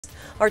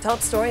Our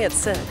top story at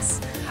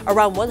 6.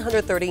 Around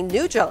 130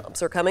 new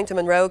jobs are coming to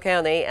Monroe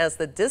County as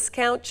the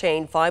discount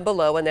chain Five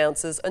Below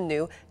announces a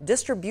new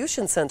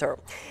distribution center.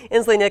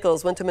 Inslee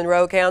Nichols went to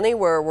Monroe County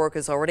where work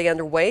is already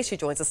underway. She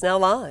joins us now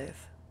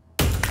live.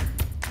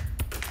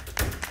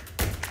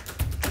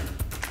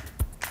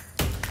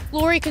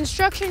 Lori,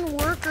 construction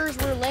workers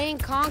were laying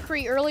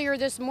concrete earlier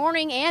this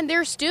morning and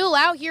they're still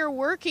out here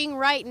working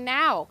right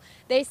now.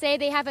 They say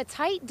they have a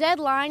tight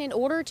deadline in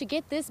order to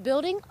get this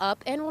building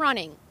up and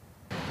running.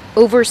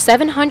 Over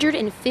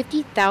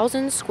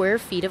 750,000 square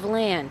feet of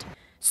land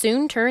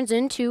soon turns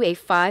into a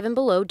Five and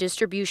Below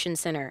distribution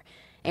center.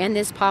 And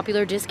this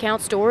popular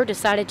discount store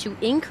decided to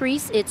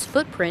increase its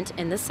footprint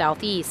in the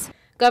southeast.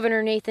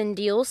 Governor Nathan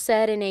Deal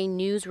said in a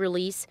news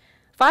release,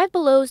 Five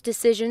Below's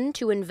decision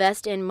to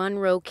invest in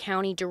Monroe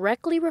County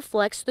directly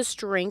reflects the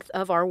strength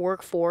of our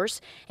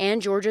workforce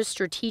and Georgia's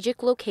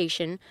strategic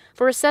location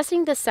for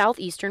assessing the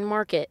southeastern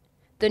market.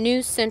 The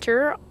new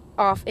center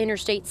off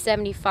Interstate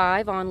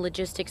 75 on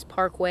Logistics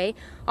Parkway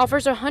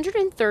offers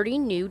 130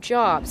 new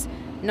jobs,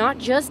 not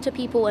just to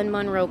people in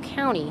Monroe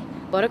County,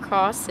 but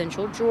across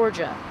central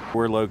Georgia.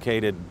 We're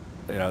located,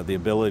 the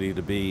ability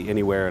to be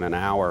anywhere in an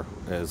hour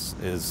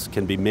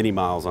can be many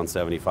miles on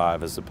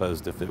 75 as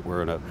opposed to if it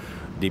were in a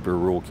deeper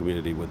rural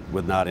community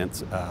with not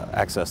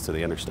access to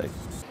the interstate.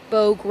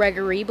 Bo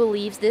Gregory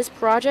believes this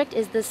project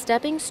is the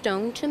stepping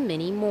stone to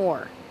many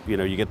more.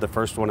 You get the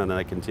first one and then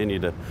they continue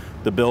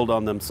to build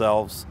on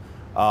themselves.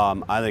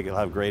 I think it'll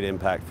have great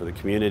impact for the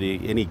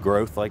community. Any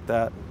growth like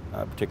that,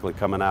 particularly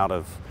coming out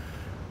of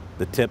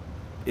the tip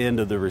end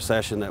of the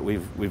recession that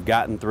we've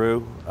gotten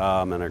through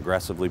and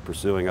aggressively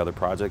pursuing other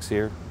projects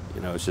here,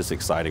 it's just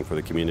exciting for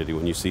the community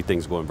when you see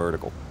things going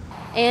vertical.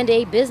 And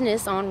a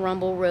business on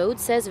Rumble Road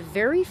says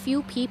very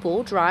few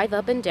people drive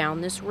up and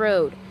down this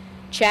road.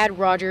 Chad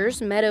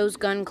Rogers, Meadows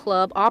Gun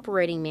Club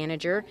operating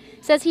manager,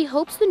 says he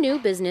hopes the new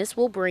business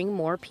will bring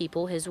more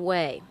people his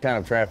way. Kind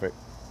of traffic,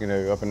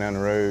 up and down the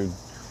road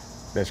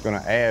that's going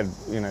to add,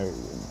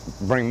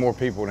 bring more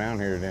people down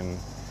here, then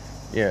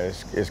yeah,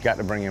 it's got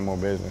to bring in more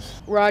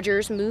business.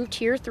 Rogers moved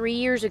here 3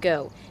 years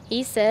ago.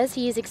 He says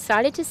he is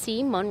excited to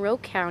see Monroe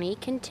County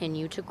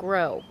continue to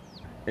grow.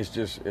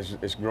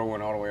 It's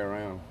growing all the way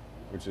around,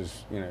 which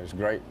is, it's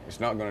great. It's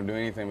not going to do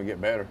anything but get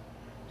better,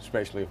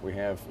 especially if we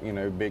have,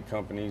 big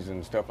companies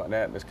and stuff like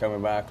that that's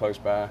coming by, close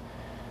by,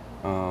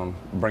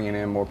 bringing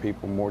in more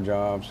people, more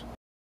jobs.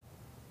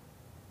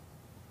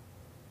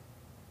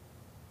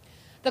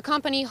 The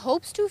company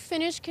hopes to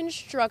finish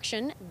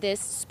construction this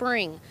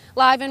spring.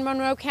 Live in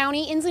Monroe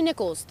County, Inslee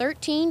Nichols,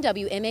 13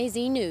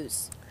 WMAZ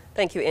News.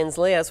 Thank you,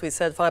 Inslee. As we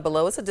said, Five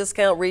Below is a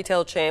discount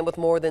retail chain with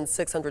more than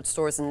 600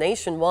 stores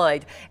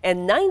nationwide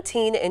and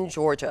 19 in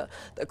Georgia.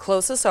 The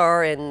closest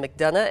are in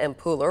McDonough and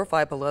Pooler.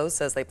 Five Below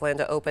says they plan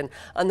to open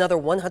another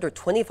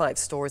 125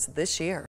 stores this year.